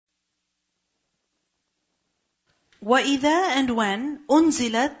وَإِذَا and when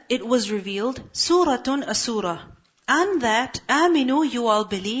أُنزِلَت it was revealed سُورَةٌ a surah. And that آمِنُوا you all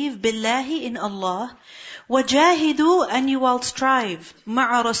believe billahi in Allah وَجَاهِدُوا and you all strive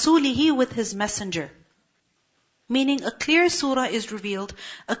مَعَ رَسُولِهِ with his messenger. Meaning a clear surah is revealed,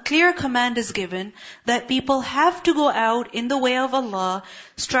 a clear command is given that people have to go out in the way of Allah,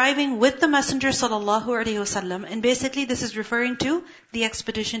 striving with the Messenger sallallahu alaihi wasallam. And basically this is referring to the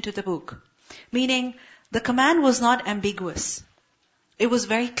expedition to Tabuk. Meaning the command was not ambiguous. It was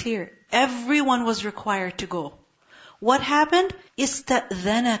very clear. Everyone was required to go. What happened?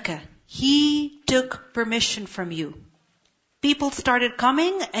 إِسْتَأْذَنَكَ He took permission from you. People started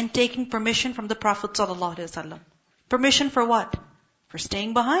coming and taking permission from the Prophet sallallahu alaihi wasallam. Permission for what? For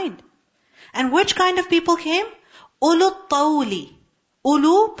staying behind. And which kind of people came? Ulu tawli.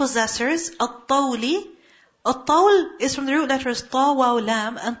 Ulu, possessors. At-tawli. At-tawl is from the root letters ta, waw,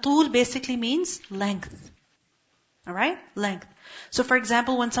 lam. And tul basically means length. Alright? Length. So for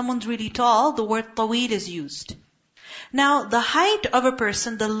example, when someone's really tall, the word tawil is used. Now, the height of a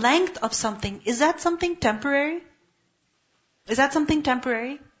person, the length of something, is that something temporary? Is that something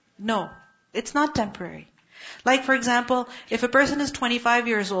temporary? No. It's not temporary. Like for example, if a person is 25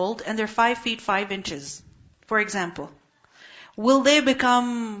 years old and they're 5 feet 5 inches, for example, will they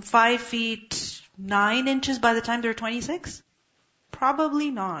become 5 feet 9 inches by the time they're 26? Probably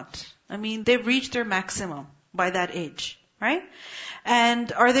not. I mean, they've reached their maximum by that age, right?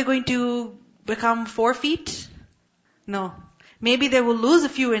 And are they going to become 4 feet? No. Maybe they will lose a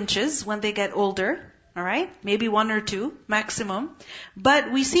few inches when they get older. Alright? Maybe 1 or 2, maximum.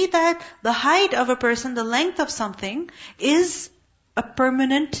 But we see that the height of a person, the length of something, is a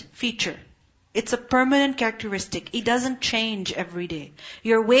permanent feature. It's a permanent characteristic. It doesn't change every day.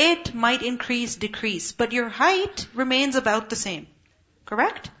 Your weight might increase, decrease, but your height remains about the same.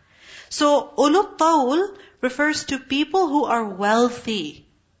 Correct? So, ulul tawl refers to people who are wealthy.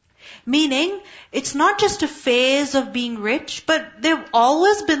 Meaning, it's not just a phase of being rich, but they've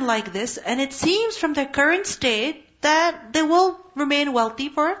always been like this, and it seems from their current state that they will remain wealthy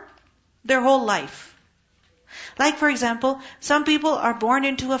for their whole life. Like for example, some people are born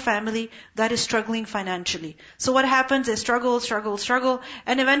into a family that is struggling financially. So what happens? They struggle,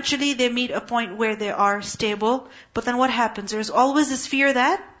 and eventually they meet a point where they are stable. But then what happens? There's always this fear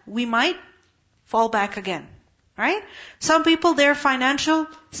that we might fall back again. Right? Some people, their financial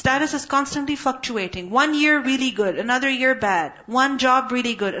status is constantly fluctuating. 1 year really good, another year bad. One job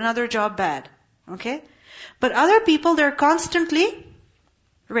really good, another job bad. Okay? But other people, they're constantly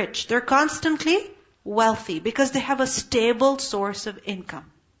rich. They're constantly wealthy because they have a stable source of income.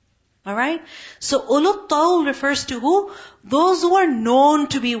 Alright? So, ulul tawl refers to who? Those who are known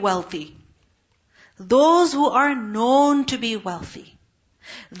to be wealthy. Those who are known to be wealthy.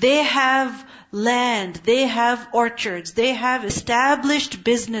 They have land, they have orchards, they have established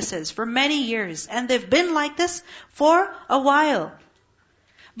businesses for many years, and they've been like this for a while.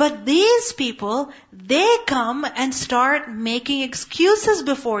 But these people, they come and start making excuses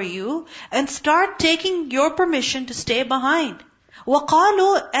before you and start taking your permission to stay behind.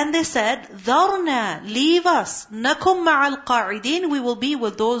 وَقَالُوا and they said, ذَرْنَا leave us, نَكُمْ مَعَ الْقَاعِدِينَ we will be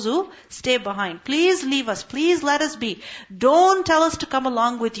with those who stay behind. Please leave us, please let us be. Don't tell us to come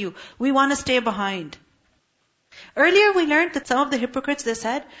along with you. We want to stay behind. Earlier we learned that some of the hypocrites, they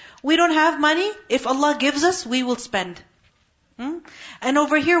said, we don't have money, if Allah gives us, we will spend. And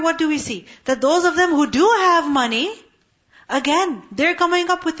over here what do we see? That those of them who do have money, again, they're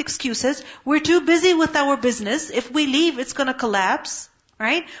coming up with excuses. We're too busy with our business. If we leave, it's going to collapse.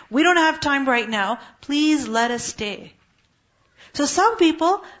 Right? We don't have time right now. Please let us stay. So some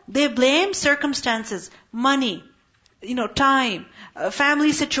people, they blame circumstances, money, time,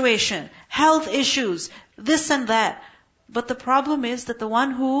 family situation, health issues, this and that. But the problem is that the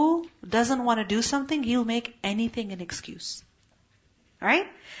one who doesn't want to do something, he'll make anything an excuse. Right?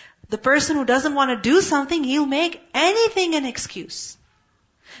 The person who doesn't want to do something, he'll make anything an excuse.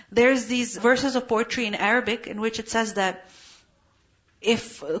 There's these verses of poetry in Arabic in which it says that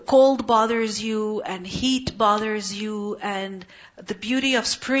if cold bothers you and heat bothers you and the beauty of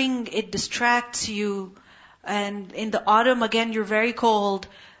spring, it distracts you, and in the autumn again you're very cold,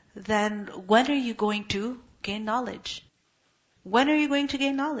 then when are you going to gain knowledge? When are you going to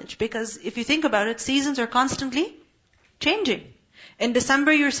gain knowledge? Because if you think about it, seasons are constantly changing. In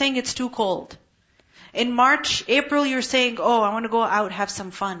December, you're saying it's too cold. In March, April, you're saying, I want to go out, have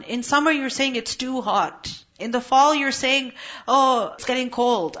some fun. In summer, you're saying it's too hot. In the fall, you're saying, it's getting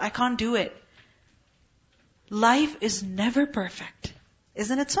cold. I can't do it. Life is never perfect.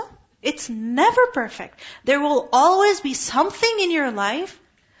 Isn't it so? It's never perfect. There will always be something in your life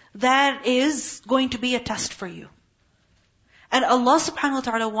that is going to be a test for you. And Allah subhanahu wa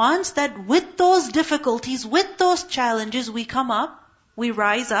ta'ala wants that with those difficulties, with those challenges, we come up, we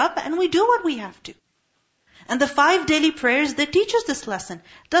rise up, and we do what we have to. And the 5 daily prayers, they teach us this lesson.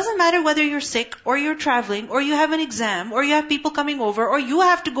 Doesn't matter whether you're sick, or you're traveling, or you have an exam, or you have people coming over, or you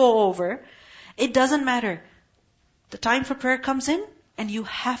have to go over. It doesn't matter. The time for prayer comes in, and you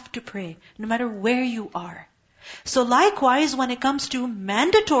have to pray, no matter where you are. So likewise, when it comes to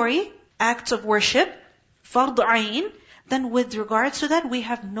mandatory acts of worship, fard ayn, then with regards to that, we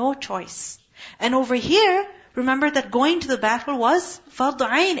have no choice. And over here, remember that going to the battle was fard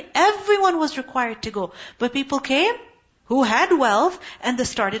ayn. Everyone was required to go. But people came who had wealth, and they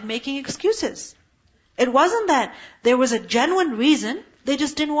started making excuses. It wasn't that there was a genuine reason, they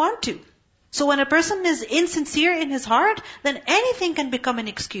just didn't want to. So when a person is insincere in his heart, then anything can become an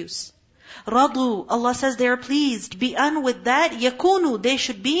excuse. Radu, Allah says they are pleased. Bi'an, with that, yakunu, they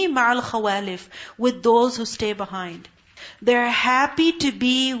should be ma'al khawalif, with those who stay behind. They're happy to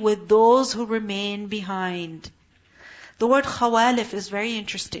be with those who remain behind. The word khawalif is very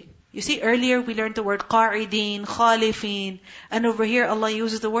interesting. You see, earlier we learned the word qa'idin, khalifin, and over here Allah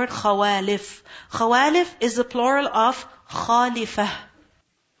uses the word khawalif. Khawalif is the plural of khalifah.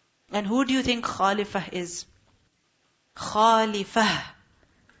 And who do you think khalifah is? Khalifah.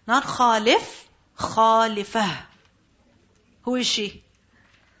 Not khalif, khalifah. Who is she?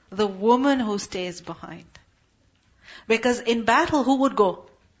 The woman who stays behind. Because in battle, who would go?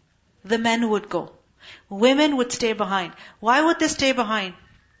 The men would go. Women would stay behind. Why would they stay behind?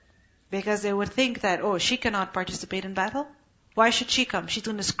 Because they would think that, oh, she cannot participate in battle. Why should she come? She's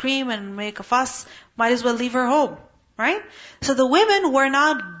going to scream and make a fuss. Might as well leave her home. Right? So the women were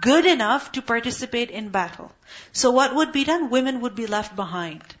not good enough to participate in battle. So what would be done? Women would be left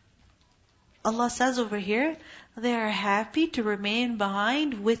behind. Allah says over here, they are happy to remain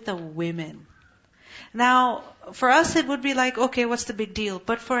behind with the women. Now, for us it would be like, okay, what's the big deal?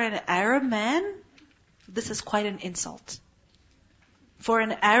 But for an Arab man, this is quite an insult. For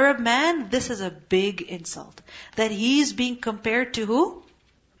an Arab man, this is a big insult. That he's being compared to who?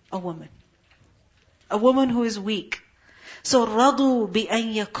 A woman. A woman who is weak. So, رَضُوا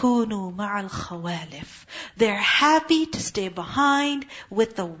بِأَن يَكُونُوا مَعَ الْخَوَالِفِ. They're happy to stay behind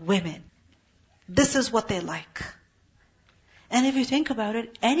with the women. This is what they like. And if you think about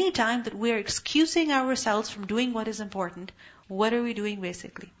it, any time that we're excusing ourselves from doing what is important, what are we doing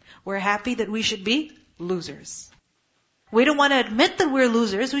basically? We're happy that we should be losers. We don't want to admit that we're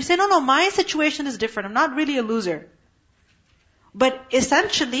losers. We say, no, my situation is different. I'm not really a loser. But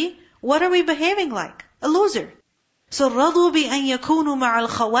essentially, what are we behaving like? A loser. So, رَضُوا بِأَن يَكُونُوا مَعَ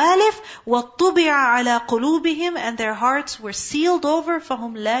الْخَوَالِفِ وَطُّبِعَ عَلَى قُلُوبِهِمْ, and their hearts were sealed over,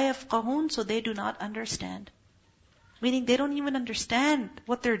 فَهُمْ لَا يَفْقَهُونَ, so they do not understand. Meaning they don't even understand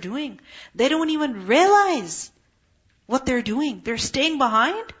what they're doing. They don't even realize what they're doing. They're staying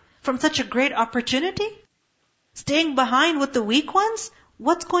behind from such a great opportunity. Staying behind with the weak ones.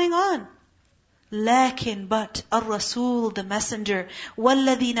 What's going on? Lakin, but, الرَّسُولُ, the messenger,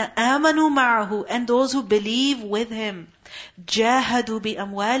 وَالَّذِينَ آمَنُوا مَعَهُ, and those who believe with him, جَاهَدُوا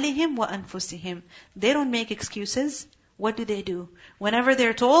بِأَمْوَالِهِمْ وَأَنفُسِهِمْ. They don't make excuses. What do? Whenever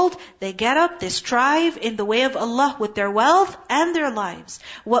they're told, they get up, they strive in the way of Allah with their wealth and their lives.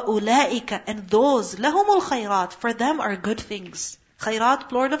 وَأُولَٰئِكَ, and those, لَهُمُ الْخَيْرَاتِ, for them are good things. Khairat,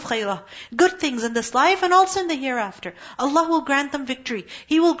 plural of khairah. Good things in this life and also in the hereafter. Allah will grant them victory.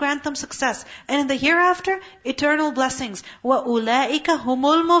 He will grant them success. And in the hereafter, eternal blessings. وَأُولَٰئِكَ هُمُ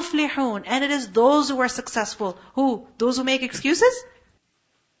الْمُفْلِحُونَ, and it is those who are successful. Who? Those who make excuses?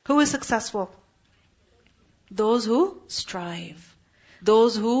 Who is successful? Those who strive.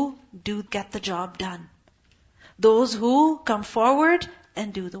 Those who do get the job done. Those who come forward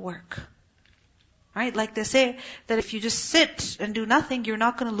and do the work. Right? Like they say, that if you just sit and do nothing, you're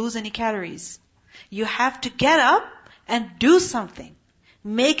not going to lose any calories. You have to get up and do something.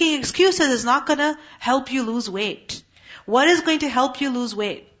 Making excuses is not going to help you lose weight. What is going to help you lose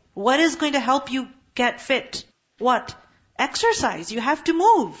weight? What is going to help you get fit? What? Exercise. You have to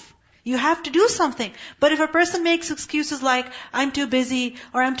move. You have to do something. But if a person makes excuses like, I'm too busy,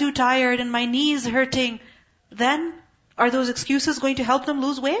 or I'm too tired, and my knee is hurting, then are those excuses going to help them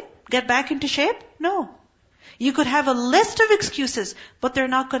lose weight? Get back into shape? No. You could have a list of excuses, but they're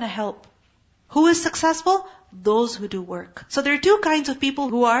not going to help. Who is successful? Those who do work. So there are two kinds of people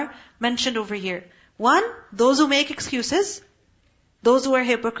who are mentioned over here. One, those who make excuses. Those who are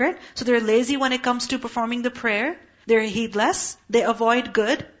hypocrite. So they're lazy when it comes to performing the prayer. They're heedless. They avoid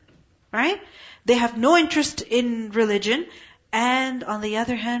good. Right? They have no interest in religion. And on the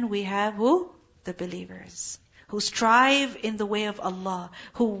other hand, we have who? The believers. who strive in the way of Allah,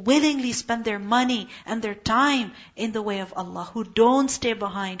 who willingly spend their money and their time in the way of Allah, who don't stay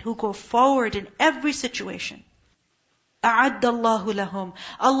behind, who go forward in every situation. أَعَدَّ اللَّهُ لَهُمْ.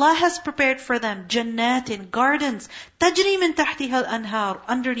 Allah has prepared for them jannatin, gardens, تَجْرِي مِن تَحْتِهَا الْأَنْهَارُ,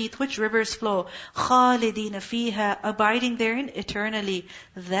 underneath which rivers flow, خَالِدِينَ فِيهَا, abiding therein eternally.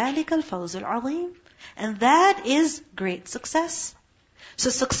 ذَلِكَ الْفَوْزُ الْعَظِيمُ. And that is great success. So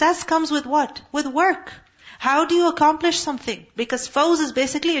success comes with what? With work. How do you accomplish something? Because fawz is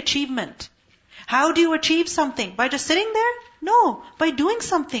basically achievement. How do you achieve something? By just sitting there? No. By doing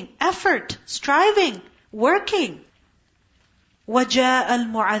something. Effort. Striving. Working. وَجَاءَ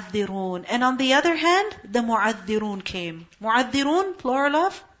الْمُعَذِّرُونَ. And on the other hand, the mu'adhirun came. Mu'adhirun, plural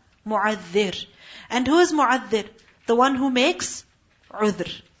of mu'adhir. And who is mu'adhir? The one who makes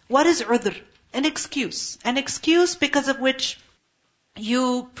udhr. What is udhr? An excuse. An excuse because of which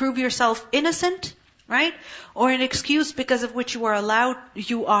you prove yourself innocent, right? Or an excuse because of which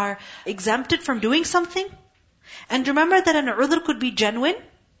you are exempted from doing something. And remember that an udhr could be genuine,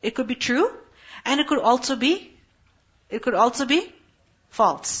 it could be true, and it could also be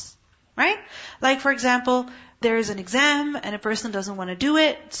false, right? Like for example, there is an exam and a person doesn't want to do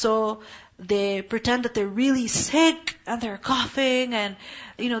it, so they pretend that they're really sick and they're coughing and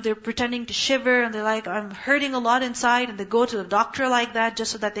they're pretending to shiver and they're like, I'm hurting a lot inside, and they go to the doctor like that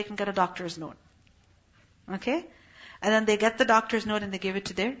just so that they can get a doctor's note. Okay? And then they get the doctor's note and they give it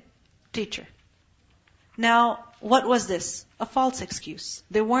to their teacher. Now, what was this? A false excuse.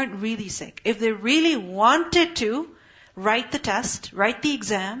 They weren't really sick. If they really wanted to write the test, write the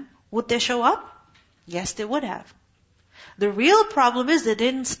exam, would they show up? Yes, they would have. The real problem is they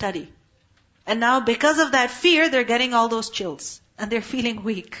didn't study. And now because of that fear, they're getting all those chills. And they're feeling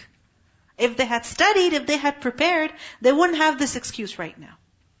weak. If they had studied, if they had prepared, they wouldn't have this excuse right now.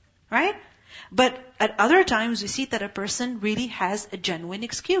 Right? But at other times, we see that a person really has a genuine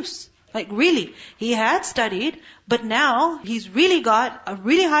excuse. Like really, he had studied, but now he's really got a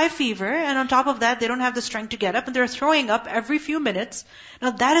really high fever, and on top of that, they don't have the strength to get up, and they're throwing up every few minutes.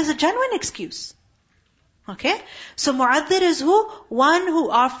 Now that is a genuine excuse. Okay? So mu'adhir is who? One who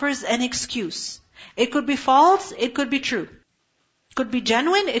offers an excuse. It could be false, it could be true. It could be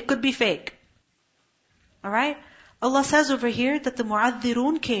genuine, it could be fake. Alright? Allah says over here that the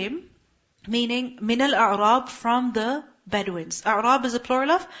mu'adhirun came, meaning min al-a'rab, from the Bedouins. A'rab is a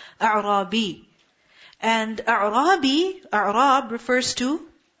plural of a'rabi. And a'rab refers to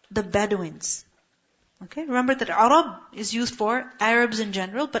the Bedouins. Okay? Remember that Arab is used for Arabs in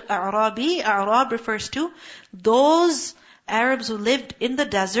general, but A'rab refers to those Arabs who lived in the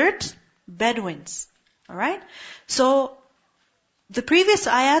desert, Bedouins. Alright? So, the previous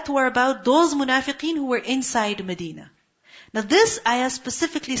ayat were about those munafiqeen who were inside Medina. Now this ayah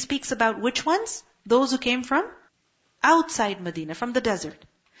specifically speaks about which ones? Those who came from outside Medina, from the desert.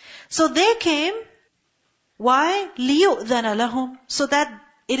 So they came, why? لِيُؤْذَنَ لَهُمْ, so that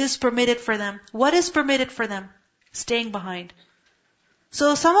it is permitted for them. What is permitted for them? Staying behind.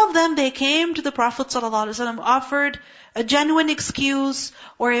 So some of them, they came to the Prophet ﷺ, offered a genuine excuse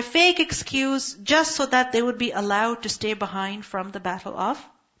or a fake excuse just so that they would be allowed to stay behind from the Battle of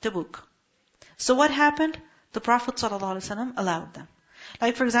Tabuk. So what happened? The Prophet ﷺ allowed them.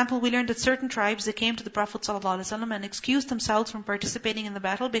 Like for example, we learned that certain tribes, they came to the Prophet ﷺ and excused themselves from participating in the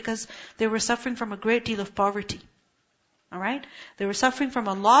battle because they were suffering from a great deal of poverty. Alright? They were suffering from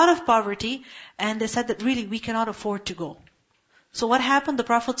a lot of poverty, and they said that really we cannot afford to go. So what happened? The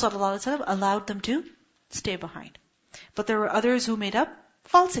Prophet ﷺ allowed them to stay behind. But there were others who made up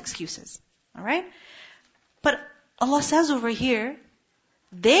false excuses. Alright? But Allah says over here,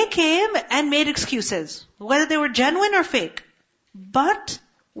 they came and made excuses, whether they were genuine or fake. But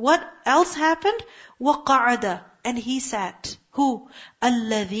what else happened? وَقَعَدَ, and he sat. Who?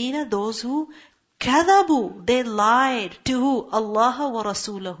 الَّذِينَ, those who كَذَبُوا, they lied. To who? Allah wa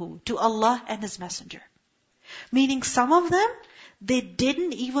rasulahu, to Allah and His Messenger. Meaning some of them, they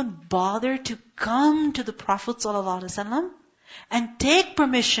didn't even bother to come to the Prophet ﷺ and take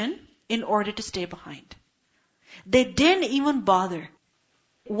permission in order to stay behind. They didn't even bother.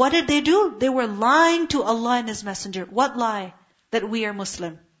 What did they do? They were lying to Allah and His Messenger. What lie? That we are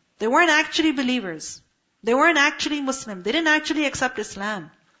Muslim. They weren't actually believers. They weren't actually Muslim. They didn't actually accept Islam.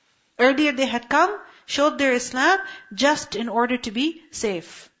 Earlier they had come, showed their Islam just in order to be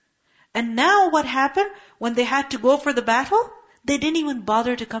safe. And now what happened? When they had to go for the battle, they didn't even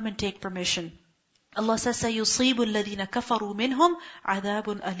bother to come and take permission. Allah says, سَيُصِيبُ الَّذِينَ كَفَرُوا مِنْهُمْ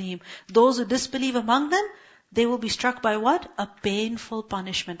عَذَابٌ أَلِيمٌ. Those who disbelieve among them, they will be struck by what? A painful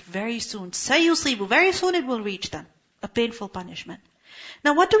punishment very soon. سَيُصِيبُ, very soon it will reach them. A painful punishment.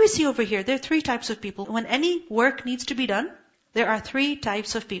 Now what do we see over here? There are three types of people. When any work needs to be done, there are three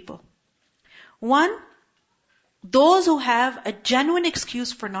types of people. One, those who have a genuine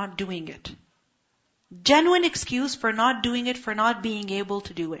excuse for not doing it. Genuine excuse for not doing it, for not being able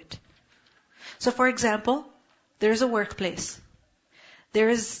to do it. So for example, there's a workplace. There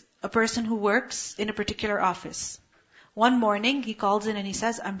is a person who works in a particular office. One morning, he calls in and he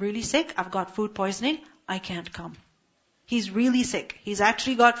says, I'm really sick, I've got food poisoning, I can't come. He's really sick. He's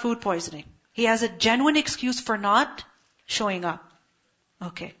actually got food poisoning. He has a genuine excuse for not showing up.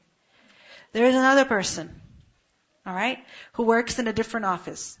 Okay. There is another person, alright, who works in a different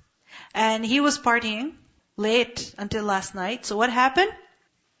office. And he was partying late until last night. So what happened?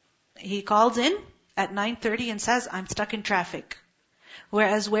 He calls in at 9:30 and says, I'm stuck in traffic.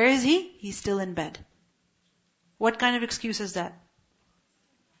 Whereas where is he? He's still in bed. What kind of excuse is that?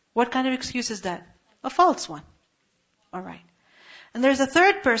 What kind of excuse is that? A false one. Alright. And there's a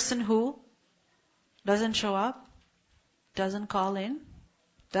third person who doesn't show up, doesn't call in,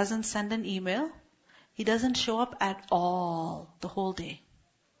 doesn't send an email. He doesn't show up at all the whole day.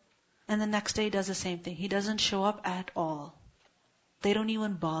 And the next day he does the same thing. He doesn't show up at all. They don't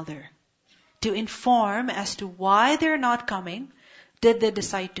even bother to inform as to why they're not coming. Did they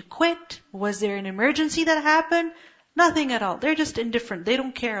decide to quit? Was there an emergency that happened? Nothing at all. They're just indifferent. They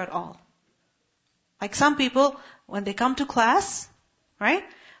don't care at all. Like some people, when they come to class, right?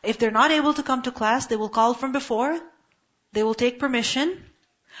 If they're not able to come to class, they will call from before. They will take permission.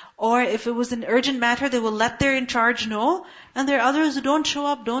 Or if it was an urgent matter, they will let their in charge know. And there are others who don't show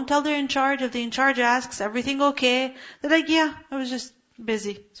up, don't tell their in charge. If the in charge asks, everything okay? They're like, yeah, I was just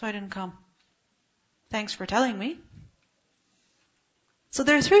busy, so I didn't come. Thanks for telling me. So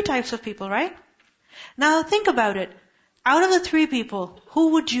there are three types of people, right? Now think about it. Out of the three people,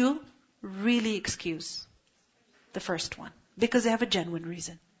 who would you really excuse? The first one. Because they have a genuine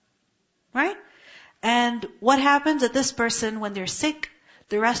reason. Right? And what happens at this person when they're sick?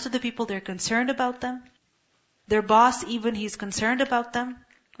 The rest of the people, they're concerned about them. Their boss, even, he's concerned about them.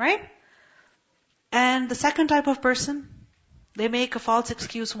 Right? And the second type of person, they make a false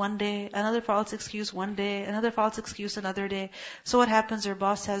excuse one day, another false excuse one day, another false excuse another day. So what happens? Their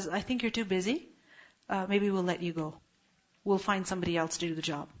boss says, I think you're too busy. Maybe we'll let you go. We'll find somebody else to do the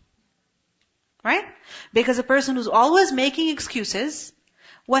job. Right? Because a person who's always making excuses,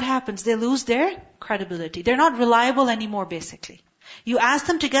 what happens? They lose their credibility. They're not reliable anymore, basically. You ask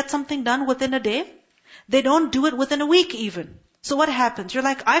them to get something done within a day, they don't do it within a week even. So what happens? You're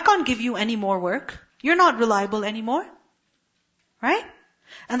like, I can't give you any more work. You're not reliable anymore. Right?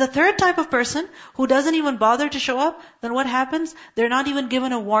 And the third type of person who doesn't even bother to show up, then what happens? They're not even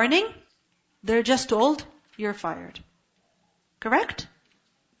given a warning. They're just told, you're fired. Correct?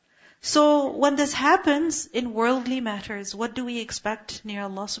 So when this happens in worldly matters, what do we expect near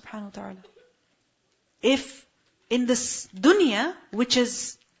Allah subhanahu wa ta'ala? If in this dunya, which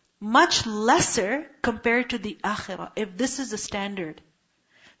is much lesser compared to the akhirah, if this is the standard,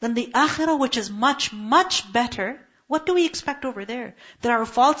 then the akhirah, which is much, much better, what do we expect over there? That our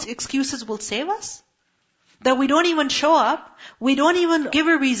false excuses will save us? That we don't even show up, we don't even give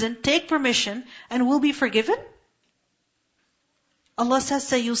a reason, take permission, and we'll be forgiven? Allah says,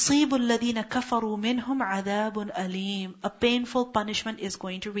 سَيُصِيبُ الَّذِينَ كَفَرُوا مِنْهُمْ عَذَابٌ أَلِيمٌ. A painful punishment is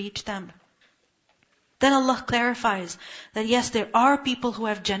going to reach them. Then Allah clarifies that yes, there are people who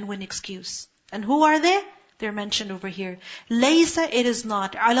have genuine excuse. And who are they? They're mentioned over here. لَيْسَ, it is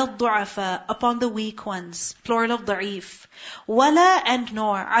not, عَلَى الضُّعَفَاء, upon the weak ones, plural of ضعيف. وَلَا, and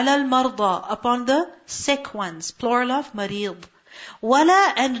nor, عَلَى الْمَرْضَى, upon the sick ones, plural of مريض.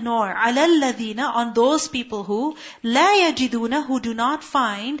 وَلَا, and nor, عَلَى الَّذِينَ, on those people who لَا يَجِدُونَ, who do not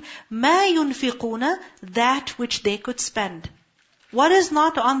find مَا يُنْفِقُونَ, that which they could spend. What is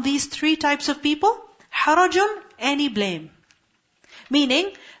not on these three types of people? حَرَجٌ, any blame.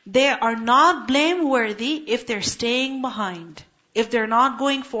 Meaning, they are not blameworthy if they're staying behind, if they're not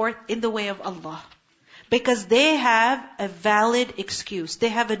going forth in the way of Allah. Because they have a valid excuse. They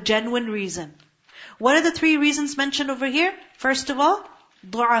have a genuine reason. What are the three reasons mentioned over here? First of all,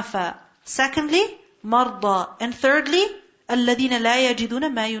 ضعفاء. Secondly, مرضى. And thirdly, الذين لا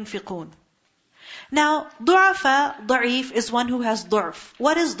يجدون ما ينفقون. Now, ضعفاء, ضعيف, is one who has ضعف.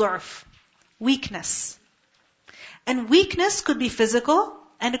 What is ضعف? Weakness. And weakness could be physical,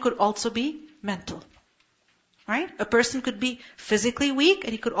 and it could also be mental. Right? A person could be physically weak,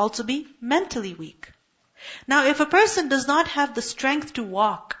 and he could also be mentally weak. Now, if a person does not have the strength to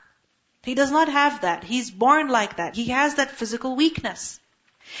walk, he does not have that. He's born like that. He has that physical weakness.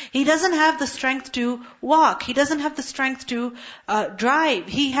 He doesn't have the strength to walk. He doesn't have the strength to drive.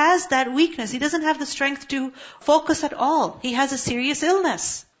 He has that weakness. He doesn't have the strength to focus at all. He has a serious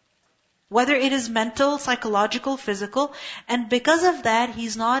illness. Whether it is mental, psychological, physical. And because of that,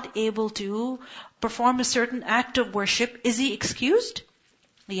 he's not able to perform a certain act of worship. Is he excused?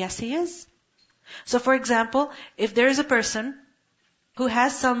 Yes, he is. So for example, if there is a person who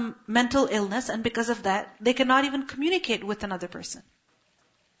has some mental illness and because of that, they cannot even communicate with another person.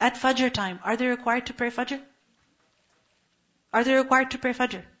 At Fajr time, are they required to pray Fajr? Are they required to pray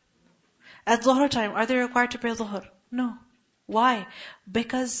Fajr? At Dhuhr time, are they required to pray Dhuhr? No. Why?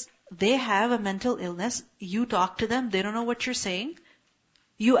 Because they have a mental illness. You talk to them, they don't know what you're saying.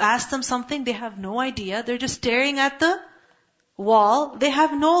 You ask them something, they have no idea. They're just staring at the wall. They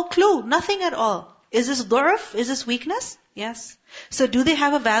have no clue, nothing at all. Is this dhurf? Is this weakness? Yes. So do they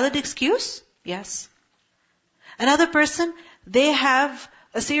have a valid excuse? Yes. Another person, they have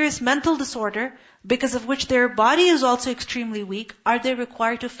a serious mental disorder because of which their body is also extremely weak. Are they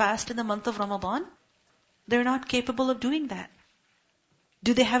required to fast in the month of Ramadan? They're not capable of doing that.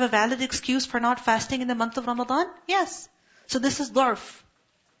 Do they have a valid excuse for not fasting in the month of Ramadan? Yes. So this is dhurf.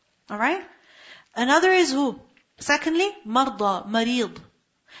 Alright? Another is who? Secondly, marda, marid.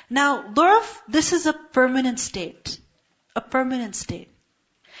 Now, dhurf, this is a permanent state. A permanent state.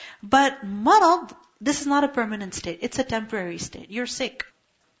 But marad, this is not a permanent state. It's a temporary state. You're sick.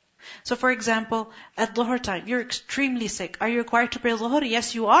 So for example, at dhuhr time, you're extremely sick. Are you required to pray dhuhr?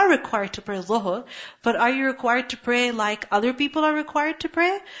 Yes, you are required to pray dhuhr. But are you required to pray like other people are required to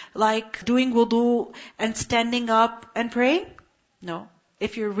pray? Like doing wudu and standing up and praying? No.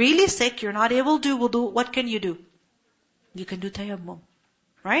 If you're really sick, you're not able to do wudu, what can you do? You can do tayammum.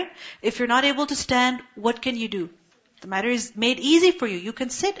 Right? If you're not able to stand, what can you do? The matter is made easy for you. You can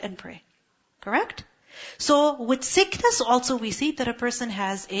sit and pray. Correct? So with sickness also we see that a person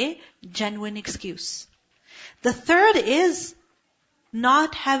has a genuine excuse. The third is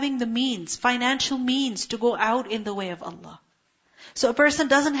not having the means, financial means to go out in the way of Allah. So a person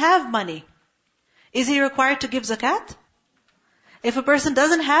doesn't have money. Is he required to give zakat? If a person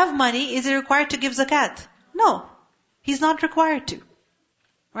doesn't have money, is he required to give zakat? No. He's not required to.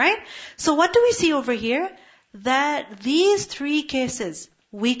 Right? So what do we see over here? That these three cases,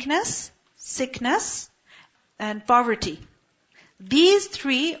 weakness, sickness, and poverty, these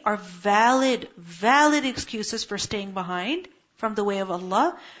three are valid excuses for staying behind from the way of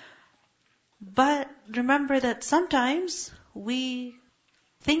Allah. But remember that sometimes we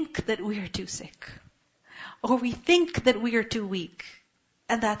think that we are too sick. Or we think that we are too weak.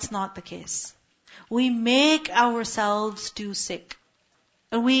 And that's not the case. We make ourselves too sick.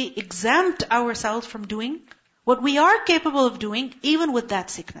 And we exempt ourselves from doing what we are capable of doing, even with that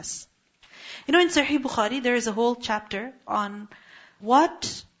sickness. You know, in Sahih Bukhari, there is a whole chapter on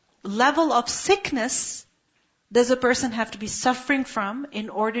what level of sickness does a person have to be suffering from in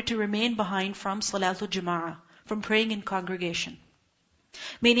order to remain behind from Salatul Jama'ah, from praying in congregation.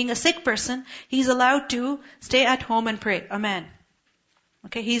 Meaning a sick person, he's allowed to stay at home and pray, a man.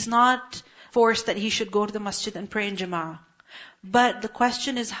 Okay, he's not forced that he should go to the masjid and pray in Jama'ah. But the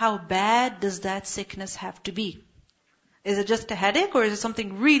question is, how bad does that sickness have to be? Is it just a headache or is it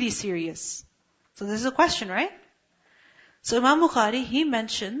something really serious? So this is a question, right? So Imam Bukhari, he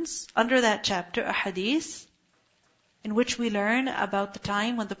mentions under that chapter a hadith in which we learn about the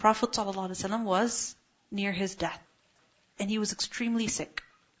time when the Prophet ﷺ was near his death. And he was extremely sick.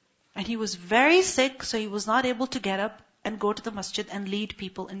 And he was very sick, so he was not able to get up and go to the masjid and lead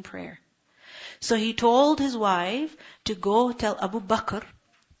people in prayer. So he told his wife to go tell Abu Bakr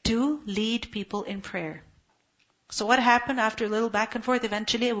to lead people in prayer. So what happened after a little back and forth?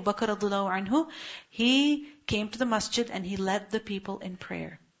 Eventually Abu Bakr radhiyallahu anhu, he came to the masjid and he led the people in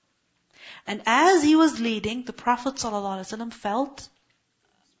prayer. And as he was leading, the Prophet ﷺ felt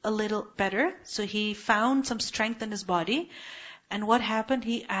a little better. So he found some strength in his body. And what happened?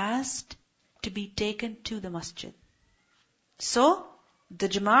 He asked to be taken to the masjid. So the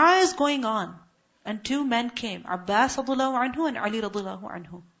Jama'ah is going on. And two men came, Abbas radhiyallahu anhu and Ali radhiyallahu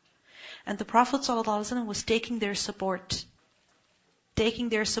anhu. And the Prophet ﷺ was taking their support. Taking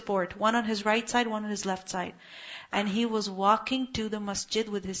their support. One on his right side, one on his left side. And he was walking to the masjid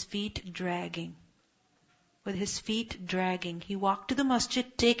with his feet dragging. With his feet dragging. He walked to the masjid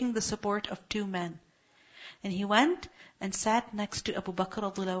taking the support of two men. And he went and sat next to Abu Bakr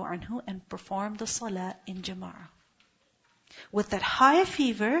radhiyallahu anhu and performed the salah in Jama'ah. With that high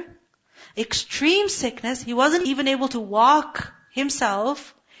fever, extreme sickness, he wasn't even able to walk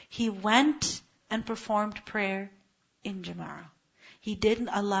himself. He went and performed prayer in Jama'ah. He didn't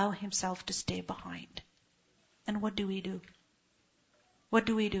allow himself to stay behind. And what do? What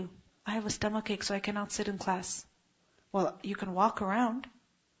do? I have a stomachache, so I cannot sit in class. Well, you can walk around.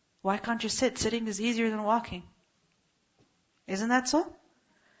 Why can't you sit? Sitting is easier than walking. Isn't that so?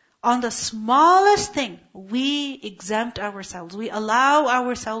 On the smallest thing, we exempt ourselves. We allow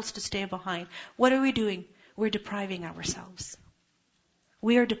ourselves to stay behind. What are we doing? We're depriving ourselves.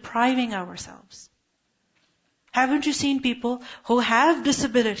 We are depriving ourselves. Haven't you seen people who have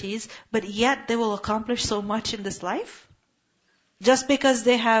disabilities, but yet they will accomplish so much in this life? Just because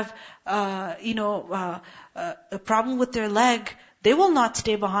they have, a problem with their leg, they will not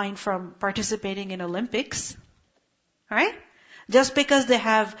stay behind from participating in Olympics. Right? Just because they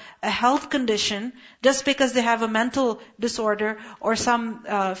have a health condition, just because they have a mental disorder or some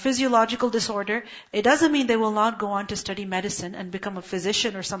physiological disorder, it doesn't mean they will not go on to study medicine and become a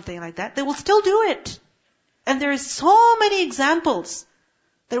physician or something like that. They will still do it. And there is so many examples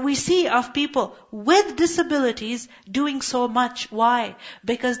that we see of people with disabilities doing so much. Why?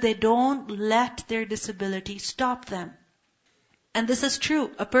 Because they don't let their disability stop them. And this is true.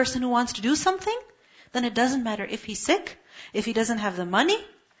 A person who wants to do something, then it doesn't matter if he's sick, if he doesn't have the money,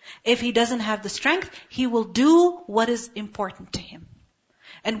 if he doesn't have the strength, he will do what is important to him.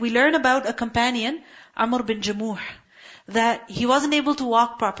 And we learn about a companion, Amr bin Jamuh, that he wasn't able to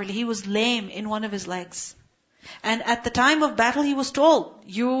walk properly. He was lame in one of his legs. And at the time of battle, he was told,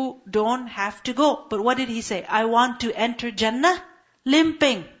 you don't have to go. But what did he say? I want to enter Jannah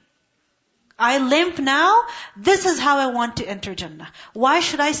limping. I limp now. This is how I want to enter Jannah. Why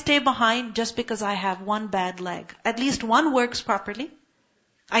should I stay behind just because I have one bad leg? At least one works properly.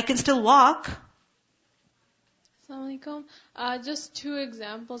 I can still walk. Assalamu alaikum. Just two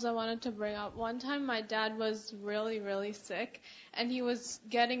examples I wanted to bring up. One time my dad was really, really sick and he was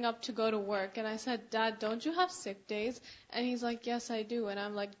getting up to go to work. And I said, Dad, don't you have sick days? And he's like, yes, I do. And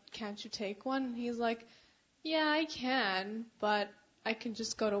I'm like, can't you take one? And he's like, yeah, I can, but I can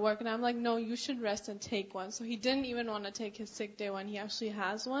just go to work. And I'm like, no, you should rest and take one. So he didn't even want to take his sick day when he actually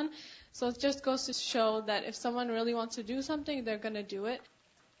has one. So it just goes to show that if someone really wants to do something, they're going to do it.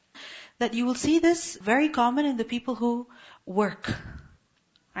 That you will see this very common in the people who work.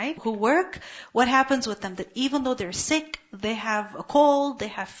 Right? Who work, what happens with them? That even though they're sick, they have a cold, they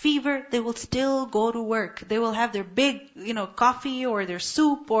have fever, they will still go to work. They will have their big, coffee or their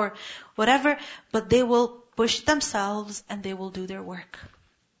soup or whatever, but they will push themselves and they will do their work.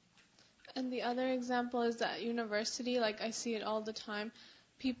 And the other example is at university, like I see it all the time.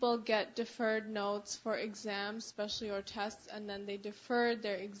 People get deferred notes for exams, especially or tests, and then they defer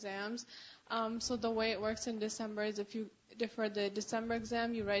their exams. So the way it works in December is if you defer the December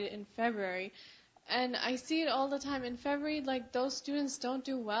exam, you write it in February. And I see it all the time. In February, like those students don't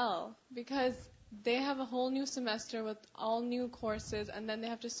do well because they have a whole new semester with all new courses, and then they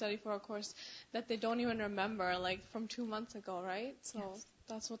have to study for a course that they don't even remember, like from 2 months ago, right? So yes.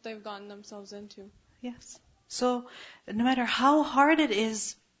 That's what they've gotten themselves into. Yes. So, no matter how hard it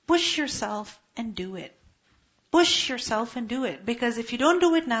is, push yourself and do it. Push yourself and do it. Because if you don't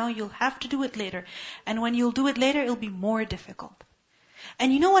do it now, you'll have to do it later. And when you'll do it later, it'll be more difficult.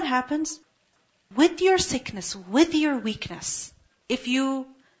 And you know what happens? With your sickness, with your weakness, if you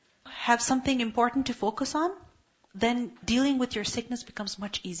have something important to focus on, then dealing with your sickness becomes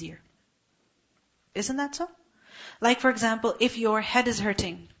much easier. Isn't that so? Like for example, if your head is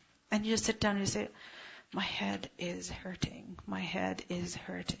hurting, and you just sit down and you say, my head is hurting. My head is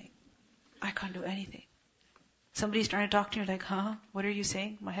hurting. I can't do anything. Somebody's trying to talk to you like, huh? What are you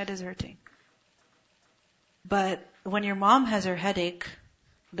saying? My head is hurting. But when your mom has her headache,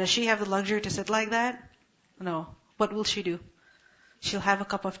 does she have the luxury to sit like that? No. What will she do? She'll have a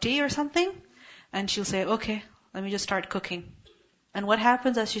cup of tea or something, and she'll say, okay, let me just start cooking. And what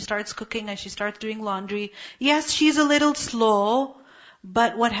happens as she starts cooking, as she starts doing laundry? Yes, she's a little slow,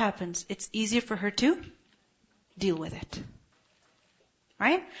 but what happens? It's easier for her to deal with it.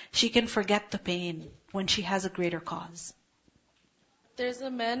 Right? She can forget the pain when she has a greater cause. There's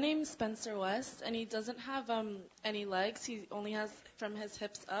a man named Spencer West, and he doesn't have any legs. He only has from his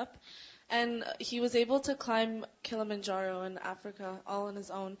hips up. And he was able to climb Kilimanjaro in Africa all on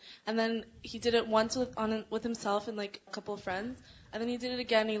his own. And then he did it once with himself and like a couple of friends. And then he did it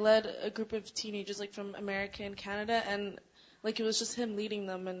again. He led a group of teenagers like from America and Canada, and like it was just him leading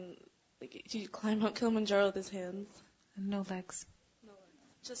them, and like he climbed Mount Kilimanjaro with his hands. No legs. No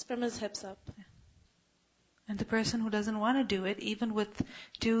legs. Just from his hips up. Yeah. And the person who doesn't want to do it, even with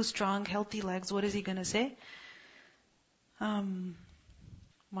 2 strong, healthy legs, what is he going to say?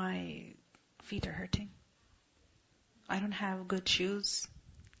 My feet are hurting. I don't have good shoes.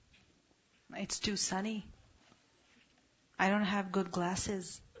 It's too sunny. I don't have good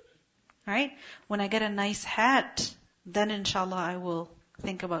glasses. Right? When I get a nice hat, then inshallah I will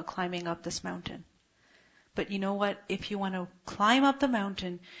think about climbing up this mountain. But you know what? If you want to climb up the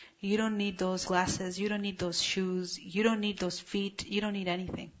mountain, you don't need those glasses, you don't need those shoes, you don't need those feet, you don't need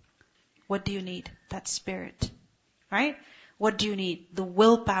anything. What do you need? That spirit. Right? What do you need? The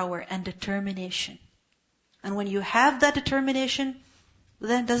willpower and determination. And when you have that determination,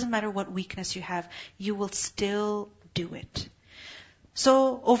 then it doesn't matter what weakness you have, you will still do it.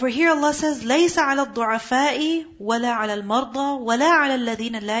 So over here Allah says, لَيْسَ عَلَى الضُّعَفَاءِ وَلَا عَلَى الْمَرْضَى وَلَا عَلَى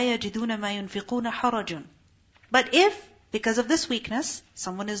الَّذِينَ لَا يَجِدُونَ مَا يُنْفِقُونَ حَرَجٌ. But if, because of this weakness,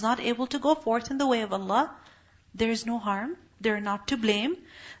 someone is not able to go forth in the way of Allah, there is no harm, they're not to blame,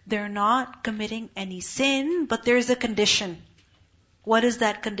 they're not committing any sin, but there is a condition. What is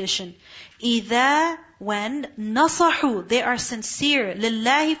that condition? إِذَا when نَصَحُوا, they are sincere,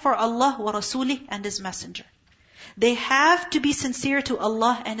 لِلَّهِ for Allah wa Rasulih and His Messenger. They have to be sincere to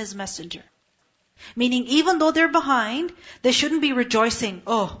Allah and His Messenger. Meaning even though they're behind, they shouldn't be rejoicing,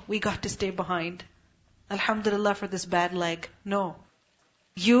 oh, we got to stay behind. Alhamdulillah for this bad leg. No.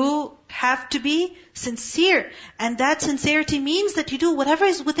 You have to be sincere. And that sincerity means that you do whatever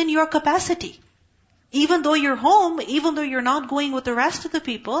is within your capacity. Even though you're home, even though you're not going with the rest of the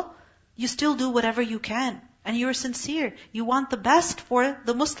people, you still do whatever you can. And you're sincere. You want the best for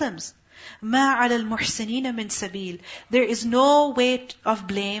the Muslims. مَا عَلَى الْمُحْسِنِينَ مِنْ سَبِيلٍ. There is no weight of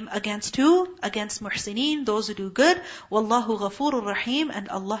blame against who? Against muhsineen, those who do good. وَاللَّهُ غَفُورٌ رَحِيمٌ. And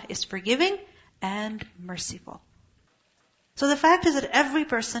Allah is forgiving and merciful. So the fact is that every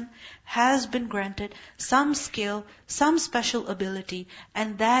person has been granted some skill, some special ability,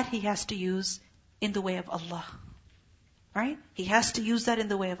 and that he has to use in the way of Allah. Right? He has to use that in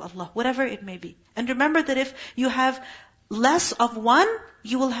the way of Allah, whatever it may be. And remember that if you have less of one,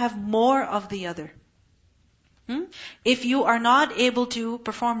 you will have more of the other. If you are not able to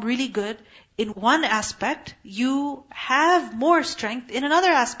perform really good in one aspect, you have more strength in another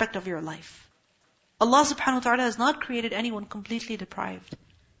aspect of your life. Allah subhanahu wa ta'ala has not created anyone completely deprived.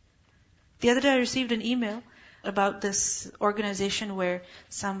 The other day I received an email about this organization where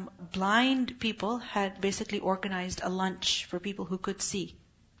some blind people had basically organized a lunch for people who could see.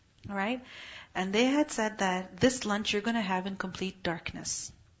 Alright? And they had said that this lunch you're going to have in complete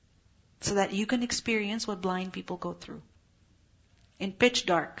darkness. So that you can experience what blind people go through. In pitch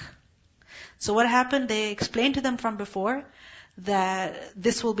dark. So what happened? They explained to them from before that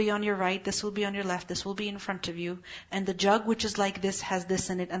this will be on your right, this will be on your left, this will be in front of you, and the jug which is like this has this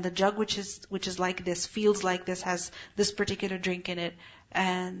in it, and the jug which is like this, feels like this, has this particular drink in it,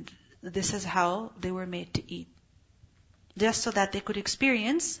 and this is how they were made to eat. Just so that they could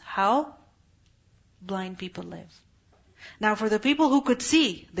experience how blind people live. Now for the people who could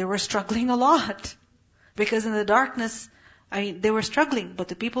see, they were struggling a lot. Because in the darkness, they were struggling. But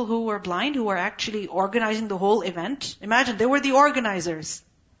the people who were blind, who were actually organizing the whole event, imagine, they were the organizers.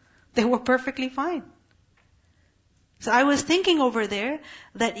 They were perfectly fine. So I was thinking over there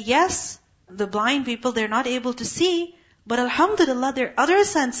that yes, the blind people, they're not able to see, but alhamdulillah, their other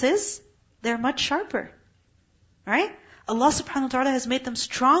senses, they're much sharper. Right? Allah subhanahu wa ta'ala has made them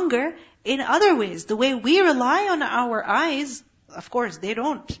stronger in other ways. The way we rely on our eyes, of course, they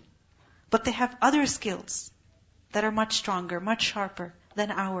don't. But they have other skills that are much stronger, much sharper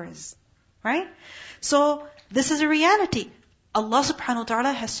than ours. Right? So, this is a reality. Allah subhanahu wa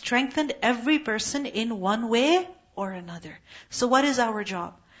ta'ala has strengthened every person in one way or another. So what is our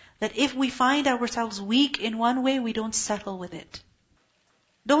job? That if we find ourselves weak in one way, we don't settle with it.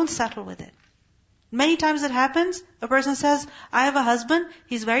 Don't settle with it. Many times it happens, a person says, I have a husband,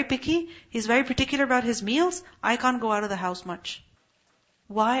 he's very picky, he's very particular about his meals, I can't go out of the house much.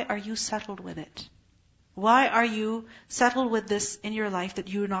 Why are you settled with it? Why are you settled with this in your life that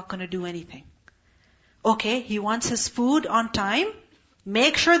you're not going to do anything? Okay, he wants his food on time.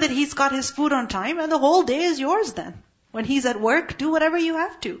 Make sure that he's got his food on time and the whole day is yours then. When he's at work, do whatever you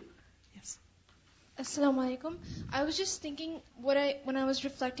have to. Yes. Assalamu alaikum. I was just thinking when I was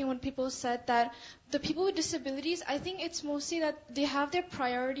reflecting when people said that the people with disabilities, I think it's mostly that they have their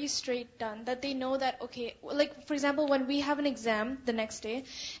priorities straight done. That they know that, okay, like for example, when we have an exam the next day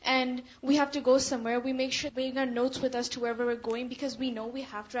and we have to go somewhere, we make sure we bring our notes with us to wherever we're going because we know we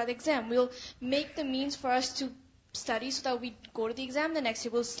have to write the exam. We'll make the means for us to study so that we go to the exam the next day,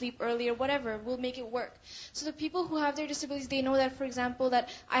 we'll sleep early or whatever, we'll make it work. So the people who have their disabilities, they know that, for example, that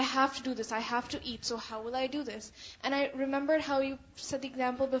I have to do this, I have to eat, so how will I do this? And I remembered how you said the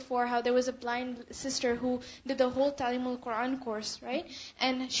example before, how there was a blind sister who did the whole Talimul Quran course, right?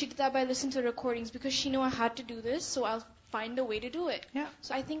 And she did that by listening to recordings because she knew I had to do this, so I'll find a way to do it. Yeah.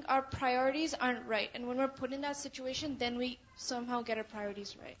 So I think our priorities aren't right. And when we're put in that situation, then we somehow get our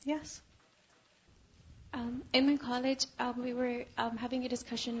priorities right. Yes. In my college, we were having a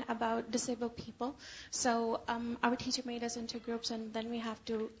discussion about disabled people. So our teacher made us into groups, and then we have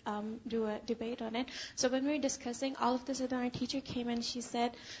to do a debate on it. So when we were discussing, all of a sudden our teacher came and she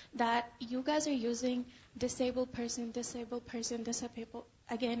said that you guys are using disabled person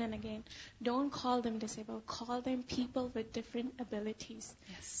again and again. Don't call them disabled. Call them people with different abilities.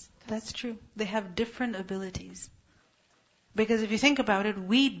 Yes, that's true. They have different abilities. Because if you think about it,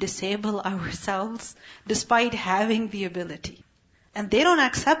 we disable ourselves despite having the ability. And they don't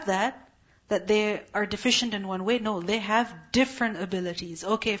accept that they are deficient in one way. No, they have different abilities.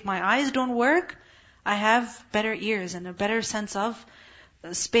 Okay, if my eyes don't work, I have better ears and a better sense of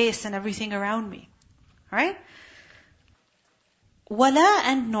space and everything around me. Right? Wala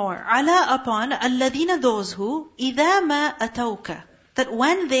and nor. Ala upon alladina, those who إِذَا مَا أَتَوْكَ, that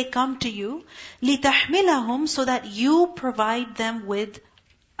when they come to you, لِتَحْمِلَهُمْ, so that you provide them with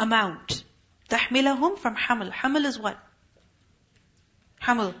amount. تَحْمِلَهُمْ from حَمل. حَمل is what?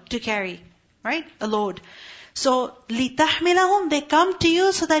 حَمل, to carry. Right? A load. So, لِتَحْمِلَهُمْ, they come to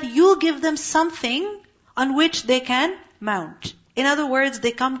you so that you give them something on which they can mount. In other words,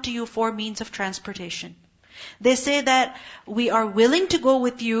 they come to you for means of transportation. They say that we are willing to go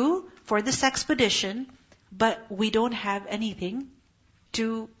with you for this expedition, but we don't have anything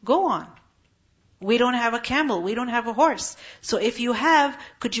to go on. We don't have a camel, we don't have a horse. So if you have,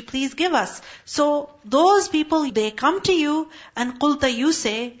 could you please give us? So those people, they come to you and قُلْتَ, you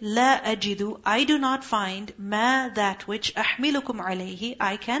say, لَا أَجِدُ, I do not find مَا, that which أَحْمِلُكُمْ عَلَيْهِ,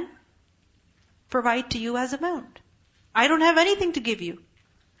 I can provide to you as a mount. I don't have anything to give you.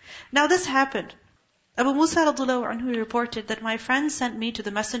 Now this happened. Abu Musa radhiyallahu anhu reported that my friend sent me to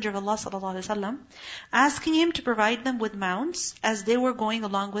the Messenger of Allah sallallahu alaihi wasallam, asking him to provide them with mounts as they were going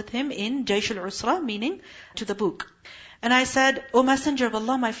along with him in Jaysh al-Usra, meaning to the Tabuk. And I said, O Messenger of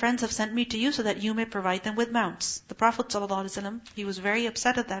Allah, my friends have sent me to you so that you may provide them with mounts. The Prophet sallallahu alaihi wasallam, he was very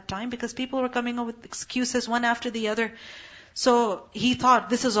upset at that time because people were coming up with excuses one after the other. So he thought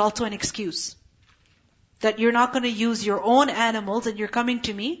this is also an excuse. That you're not going to use your own animals and you're coming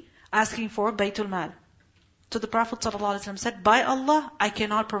to me asking for Baytul Mal. So the Prophet ﷺ said, by Allah, I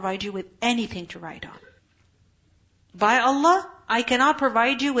cannot provide you with anything to ride on. By Allah, I cannot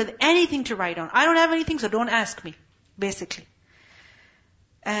provide you with anything to ride on. I don't have anything, so don't ask me, basically.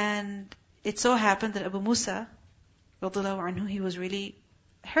 And it so happened that Abu Musa, radhiyallahu anhu, he was really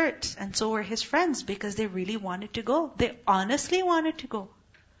hurt. And so were his friends, because they really wanted to go. They honestly wanted to go.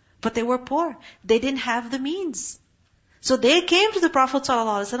 But they were poor. They didn't have the means. So they came to the Prophet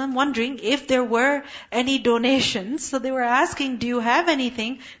ﷺ wondering if there were any donations. So they were asking, do you have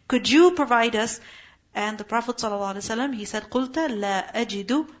anything? Could you provide us? And the Prophet ﷺ, he said, قُلْتَ لَا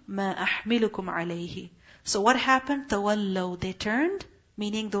أَجِدُ مَا أَحْمِلُكُمْ عَلَيْهِ. So what happened? تَوَلَّوْا, they turned,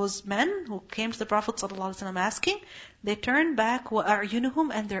 meaning those men who came to the Prophet ﷺ asking, they turned back,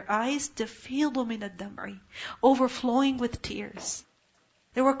 وَأَعْيُنُهُمْ, and their eyes تَفِيضُ مِنَ الدَّمْعِ, overflowing with tears.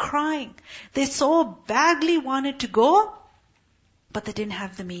 They were crying. They so badly wanted to go, but they didn't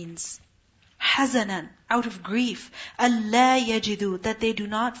have the means. حَزَنًا, out of grief. أَلَّا يَجِدُوا, that they do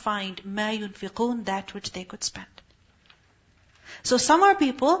not find مَا يُنْفِقُونَ, that which they could spend. So some are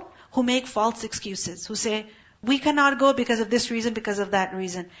people who make false excuses, who say, we cannot go because of this reason, because of that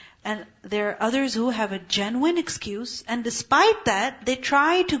reason. And there are others who have a genuine excuse, and despite that, they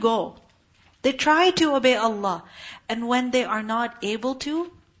try to go. They try to obey Allah. And when they are not able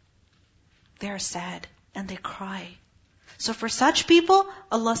to, they are sad and they cry. So for such people,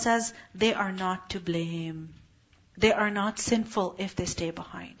 Allah says, they are not to blame. They are not sinful if they stay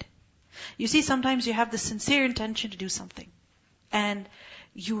behind. You see, sometimes you have the sincere intention to do something. And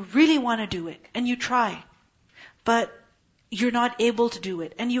you really want to do it. And you try. But you're not able to do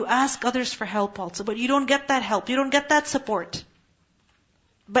it. And you ask others for help also. But you don't get that help. You don't get that support.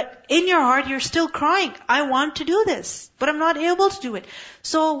 But in your heart, you're still crying, I want to do this, but I'm not able to do it.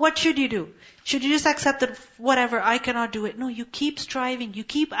 So what should you do? Should you just accept that whatever, I cannot do it? No, you keep striving, you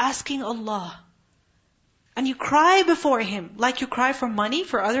keep asking Allah. And you cry before Him, like you cry for money,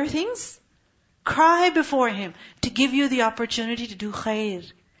 for other things. Cry before Him to give you the opportunity to do khair.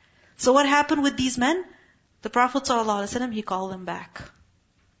 So what happened with these men? The Prophet ﷺ, he called them back.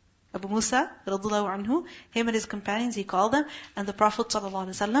 Abu Musa, radhiyallahu anhu, him and his companions, he called them, and the Prophet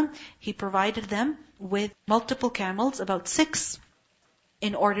ﷺ, he provided them with multiple camels, about 6,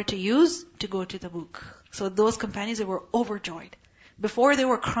 in order to use to go to Tabuk. So those companions, they were overjoyed. Before they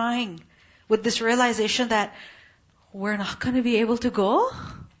were crying with this realization that we're not going to be able to go.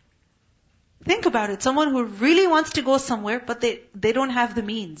 Think about it. Someone who really wants to go somewhere, but they don't have the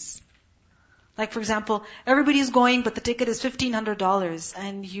means. Like for example, everybody's going, but the ticket is $1,500,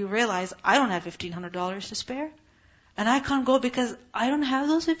 and you realize, I don't have $1,500 to spare. And I can't go because I don't have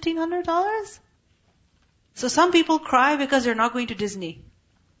those $1,500. So some people cry because they're not going to Disney.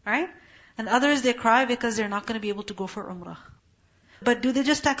 Right? And others, they cry because they're not going to be able to go for Umrah. But do they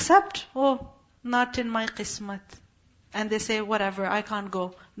just accept? Oh, not in my qismat. And they say, whatever, I can't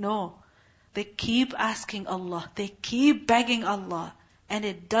go. No. They keep asking Allah. They keep begging Allah. And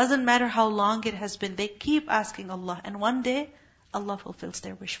it doesn't matter how long it has been. They keep asking Allah. And one day, Allah fulfills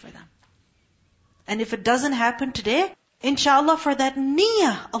their wish for them. And if it doesn't happen today, inshallah, for that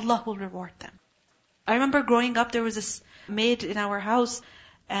niyyah, Allah will reward them. I remember growing up, there was this maid in our house,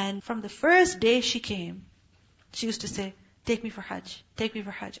 and from the first day she came, she used to say, take me for Hajj, take me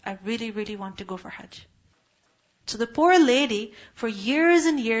for Hajj. I really, really want to go for Hajj. So the poor lady, for years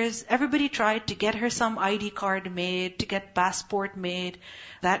and years, everybody tried to get her some ID card made, to get passport made.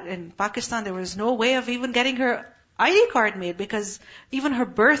 That in Pakistan, there was no way of even getting her ID card made because even her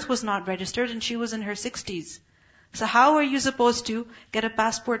birth was not registered and she was in her 60s. So how are you supposed to get a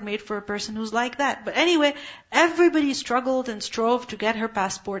passport made for a person who's like that? But anyway, everybody struggled and strove to get her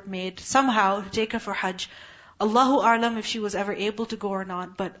passport made somehow to take her for Hajj. Allahu A'lam if she was ever able to go or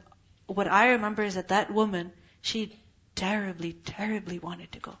not. But what I remember is that woman, she terribly, terribly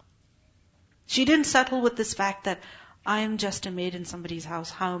wanted to go. She didn't settle with this fact that I'm just a maid in somebody's house.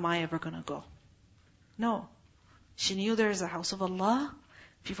 How am I ever going to go? No. She knew there is a house of Allah.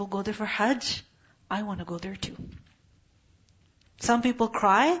 People go there for Hajj. I want to go there too. Some people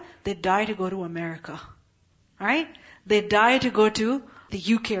cry, they die to go to America. Right? They die to go to the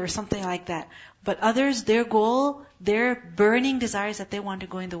UK or something like that. But others, their goal, their burning desire is that they want to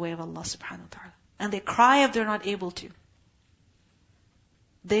go in the way of Allah subhanahu wa ta'ala. And they cry if they're not able to.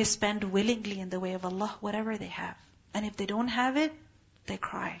 They spend willingly in the way of Allah whatever they have. And if they don't have it, they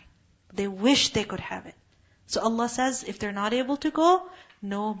cry. They wish they could have it. So Allah says, if they're not able to go,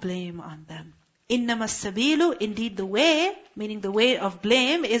 no blame on them. إِنَّمَا السَّبِيلُ, indeed the way, meaning the way of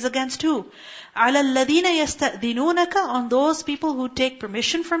blame, is against who? عَلَى الَّذِينَ يَسْتَأْذِنُونَكَ, on those people who take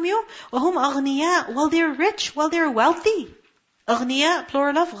permission from you, وَهُمْ أَغْنِيَاء, while they're rich, while they're wealthy. أغنياء,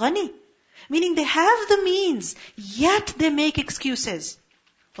 plural of غني. Meaning they have the means, yet they make excuses.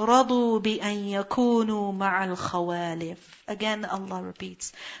 رَضُوا بِأَن يَكُونُوا مَعَ الْخَوَالِفِ. Again, Allah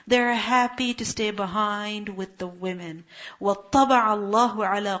repeats. They're happy to stay behind with the women. وَطَّبَعَ اللَّهُ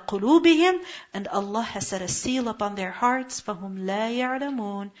عَلَى قُلُوبِهِمْ. And Allah has set a seal upon their hearts. فَهُمْ لَا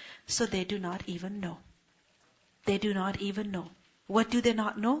يَعْلَمُونَ. So they do not even know. They do not even know. What do they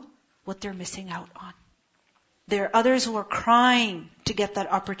not know? What they're missing out on. There are others who are crying to get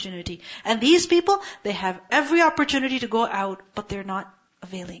that opportunity. And these people, they have every opportunity to go out, but they're not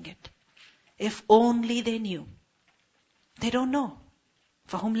availing it. If only they knew. They don't know.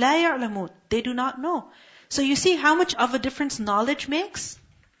 فَهُمْ لَا يَعْلَمُونَ. They do not know. So you see how much of a difference knowledge makes?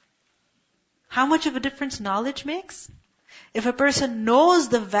 How much of a difference knowledge makes? If a person knows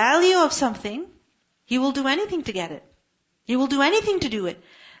the value of something, he will do anything to get it. He will do anything to do it.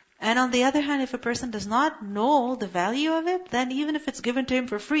 And on the other hand, if a person does not know the value of it, then even if it's given to him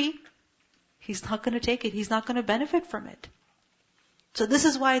for free, he's not going to take it. He's not going to benefit from it. So this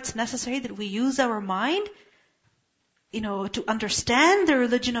is why it's necessary that we use our mind, to understand the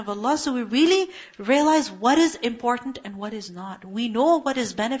religion of Allah, so we really realize what is important and what is not. We know what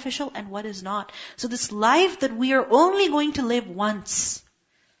is beneficial and what is not. So this life that we are only going to live once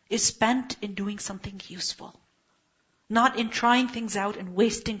is spent in doing something useful. Not in trying things out and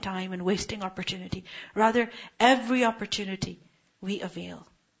wasting time and wasting opportunity. Rather, every opportunity we avail.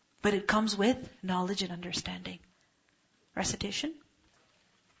 But it comes with knowledge and understanding. Recitation.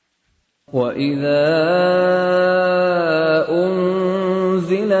 وَإِذَا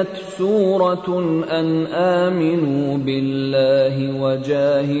أُنزِلَتْ سُورَةٌ أَنْ آمِنُوا بِاللَّهِ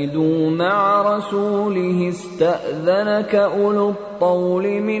وَجَاهِدُوا مَعَ رَسُولِهِ اسْتَأْذَنَكَ أُولُو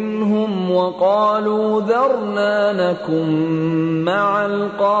الطَّوْلِ مِنْهُمْ وَقَالُوا ذَرْنَا نَكُنْ مَعَ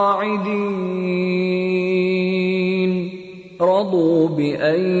الْقَاعِدِينَ رَضُوا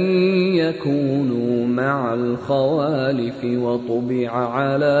بِأَن يَكُونُوا مَعَ الْخَوَالِفِ وَطُبِعَ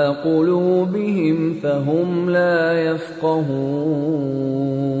عَلَى قُلُوبِهِمْ فَهُمْ لَا يَفْقَهُونَ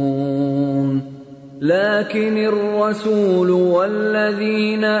لكن الرسول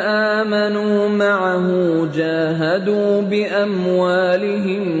والذين آمنوا معه جاهدوا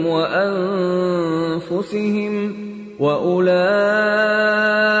بأموالهم وأنفسهم وأولئك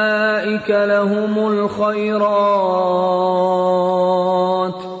لهم الخيرات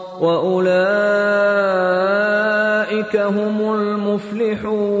وأولئك هم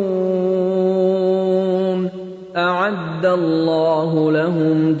المفلحون أعد الله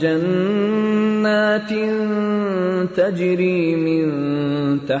لهم جنات جنات تجري من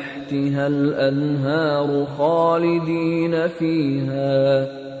تحتها الأنهار خالدين فيها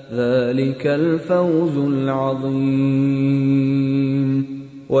ذلك الفوز العظيم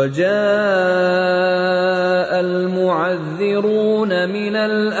وجاء المعذرون من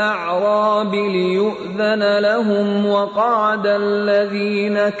الأعراب ليؤذن لهم وقعد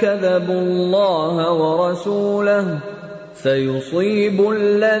الذين كذبوا الله ورسوله سيصيب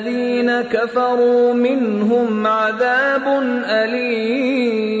الذين كفروا منهم عذاب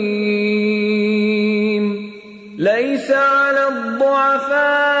أليم ليس على الضعفاء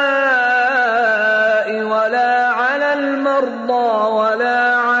ولا على المرضى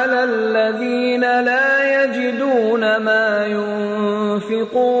ولا على الذين لا يجدون ما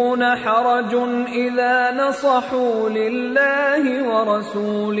ينفقون حرج إذا نصحوا لله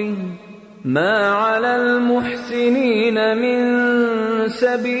ورسوله ما على المحسنين من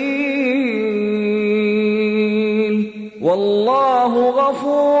سبيل والله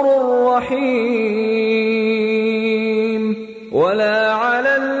غفور رحيم ولا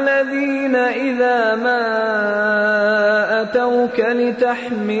على الذين إذا ما أتوك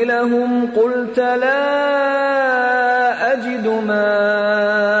لتحملهم قلت لا أجد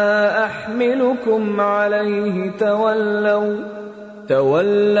ما أحملكم عليه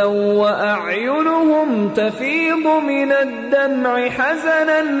تولوا وأعينهم تفيض من الدمع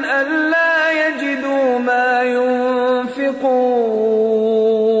حزنا ألا يجدوا ما ينفقون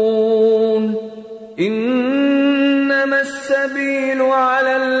إنما السبيل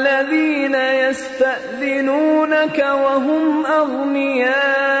على الذين يستأذنونك وهم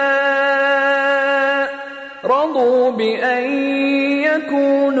أغنياء رضوا بأن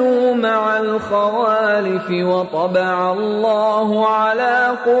يكونوا مع الخوالف وطبع الله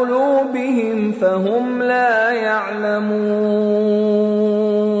على قلوبهم فهم لا يعلمون.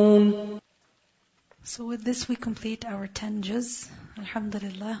 So with this we complete our 10 juz.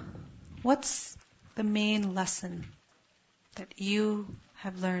 Alhamdulillah. What's the main lesson that you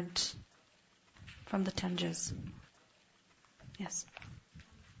have learned from the 10 juz? Yes.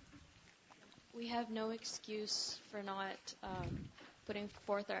 We have no excuse for not putting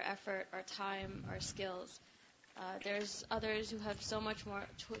forth our effort, our time, our skills. There's others who have so much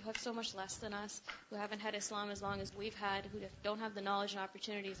less than us, who haven't had Islam as long as we've had, who don't have the knowledge and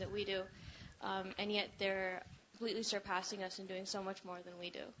opportunities that we do, and yet they're completely surpassing us and doing so much more than we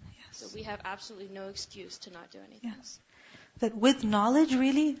do. Yes. So we have absolutely no excuse to not do anything. Yes. That with knowledge,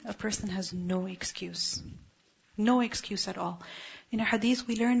 really, a person has no excuse. No excuse at all. In a hadith,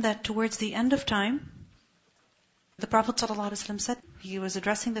 we learned that towards the end of time, the Prophet ﷺ said, he was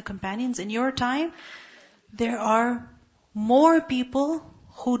addressing the companions, in your time, there are more people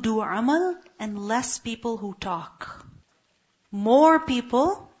who do amal and less people who talk. More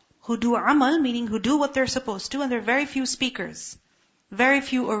people who do amal, meaning who do what they're supposed to, and there are very few speakers, very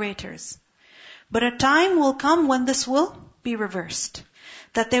few orators. But a time will come when this will be reversed.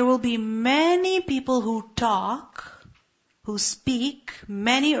 That there will be many people who talk, who speak,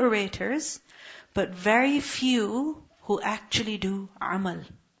 many orators, but very few who actually do amal.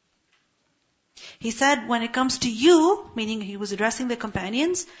 He said, when it comes to you, meaning he was addressing the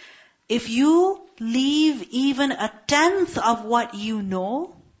companions, if you leave even a tenth of what you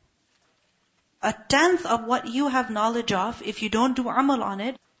know, a tenth of what you have knowledge of, if you don't do amal on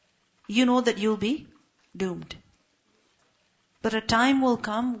it, you know that you'll be doomed. But a time will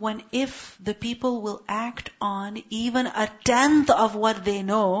come when if the people will act on even a tenth of what they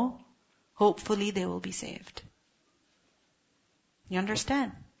know, hopefully they will be saved. You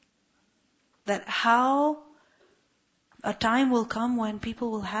understand? That how a time will come when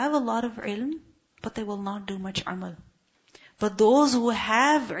people will have a lot of ilm, but they will not do much amal. But those who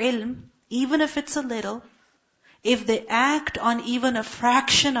have ilm, even if it's a little, if they act on even a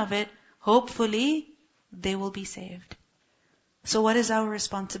fraction of it, hopefully they will be saved. So what is our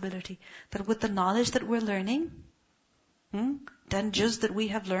responsibility? That with the knowledge that we're learning, 10 juz that we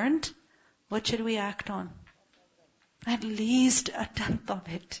have learned, what should we act on? At least a tenth of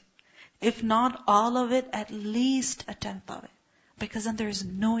it. If not all of it, at least a tenth of it. Because then there is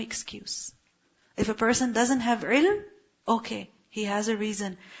no excuse. If a person doesn't have ilm, okay, he has a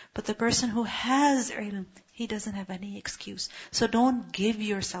reason. But the person who has ilm, he doesn't have any excuse. So don't give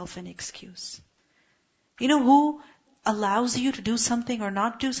yourself an excuse. You know who allows you to do something or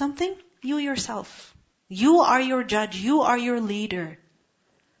not do something? You yourself. You are your judge. You are your leader.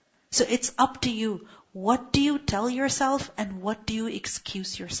 So it's up to you. What do you tell yourself and what do you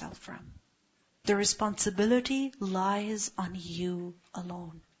excuse yourself from? The responsibility lies on you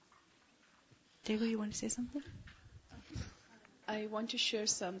alone. Diego, you want to say something? I want to share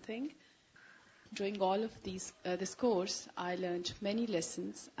something. during all of this course, I learned many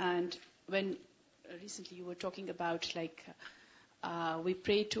lessons. And when recently you were talking about we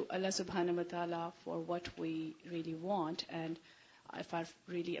pray to Allah subhanahu wa ta'ala for what we really want, and if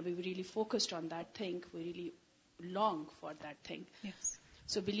we really focused on that thing, we really long for that thing. Yes.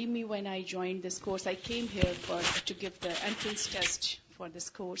 So believe me, when I joined this course, I came here to give the entrance test for this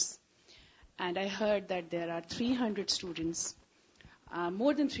course, and I heard that there are 300 students,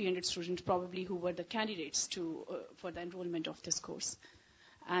 more than 300 students probably, who were the candidates for the enrollment of this course.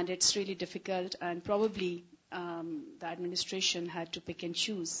 And it's really difficult, and probably the administration had to pick and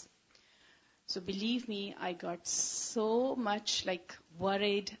choose. So believe me, I got so much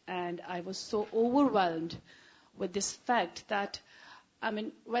worried, and I was so overwhelmed with this fact that,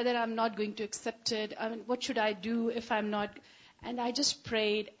 whether I'm not going to accept it, what should I do if I'm not? And I just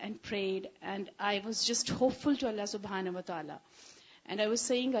prayed, and I was just hopeful to Allah subhanahu wa ta'ala. And I was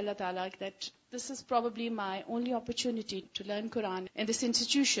saying Allah ta'ala that this is probably my only opportunity to learn Quran in this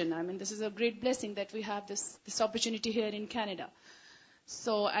institution. This is a great blessing that we have this opportunity here in Canada.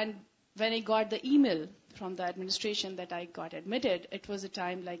 So, and when I got the email from the administration that I got admitted, it was a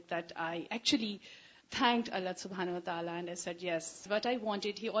time like that I actually thanked Allah subhanahu wa ta'ala, and I said, yes, what I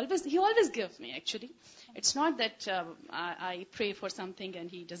wanted, He always gives me, actually. It's not that I pray for something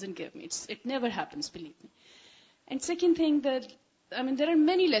and He doesn't give me. It never happens, believe me. And second thing, there are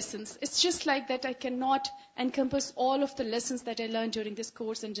many lessons. It's just like that I cannot encompass all of the lessons that I learned during this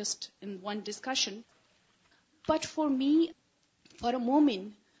course in just in one discussion. But for me, for a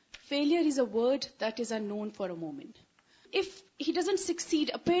moment, failure is a word that is unknown for a moment. If he doesn't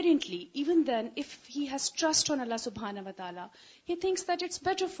succeed, apparently, even then, if he has trust on Allah subhanahu wa ta'ala, he thinks that it's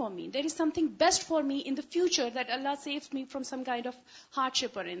better for me. There is something best for me in the future, that Allah saves me from some kind of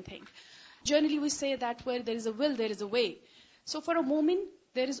hardship or anything. Generally, we say that where there is a will, there is a way. So for a moment,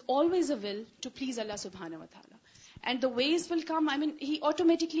 there is always a will to please Allah subhanahu wa ta'ala. And the ways will come. He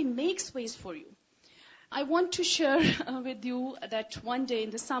automatically makes ways for you. I want to share with you that one day in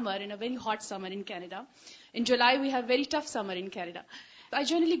the summer, in a very hot summer in Canada, in July we have very tough summer in Canada. I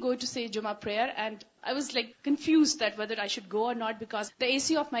generally go to say Jummah prayer, and I was confused that whether I should go or not, because the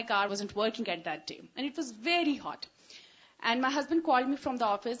AC of my car wasn't working at that day. And it was very hot. And my husband called me from the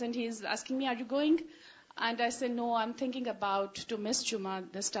office, and he's asking me, are you going? And I said, no, I'm thinking about to miss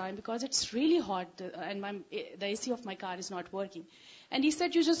Jummah this time because it's really hot and the AC of my car is not working. And he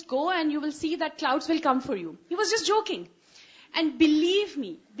said, you just go and you will see that clouds will come for you. He was just joking. And believe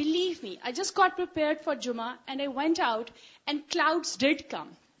me, I just got prepared for Jummah and I went out and clouds did come.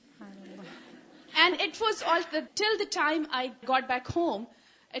 And it was all, till the time I got back home,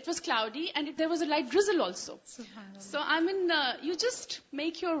 it was cloudy and there was a light drizzle also. So you just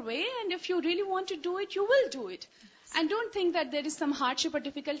make your way, and if you really want to do it, you will do it. And don't think that there is some hardship or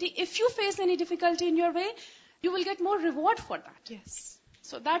difficulty. If you face any difficulty in your way, you will get more reward for that. Yes.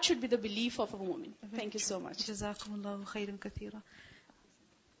 So that should be the belief of a woman. Thank you so much. Jazakumullahu khairan kathira.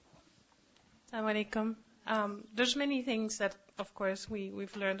 Assalamu alaikum. There's many things that, of course,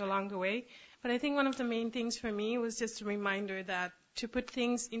 we've learned along the way. But I think one of the main things for me was just a reminder that to put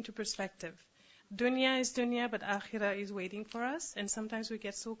things into perspective. Dunya is dunya, but akhirah is waiting for us. And sometimes we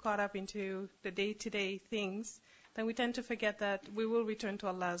get so caught up into the day-to-day things that we tend to forget that we will return to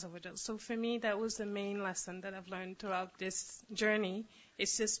Allah Azza wa Jal. So for me, that was the main lesson that I've learned throughout this journey.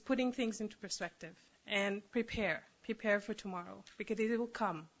 It's just putting things into perspective and prepare for tomorrow, because it will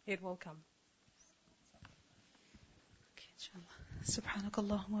come. It will come. سبحانك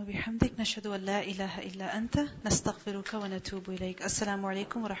اللهم وبحمدك نشهد أن لا إله إلا أنت نستغفرك ونتوب إليك. السلام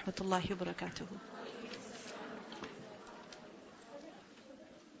عليكم ورحمة الله وبركاته.